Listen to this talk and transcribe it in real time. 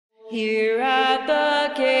Here at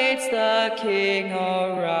the gates the King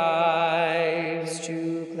arrives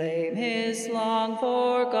to claim his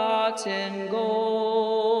long-forgotten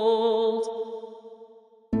gold.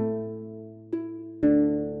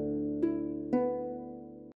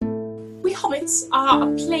 We hobbits are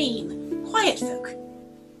a plain, quiet folk,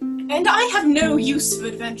 and I have no use for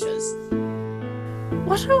adventures.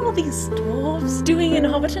 What are all these dwarves doing in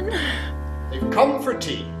Hobbiton? They've come for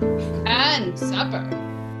tea. And supper.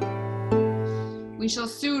 We shall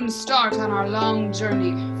soon start on our long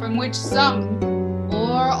journey, from which some,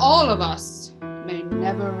 or all of us, may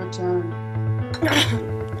never return.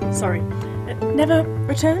 Sorry, never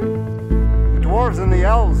return? The dwarves and the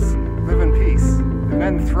elves live in peace. The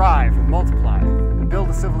men thrive and multiply and build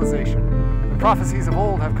a civilization. The prophecies of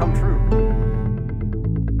old have come true.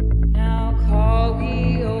 Now call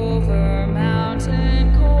we over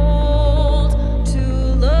mountain cold to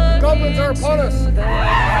look Goblins are upon us. into the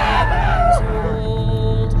heavens old.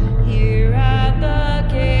 Here at the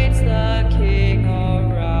gates the King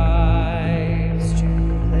arrives to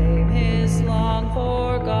claim his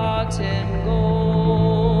long-forgotten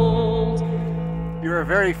gold. You're a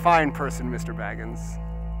very fine person, Mr. Baggins,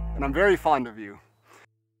 and I'm very fond of you.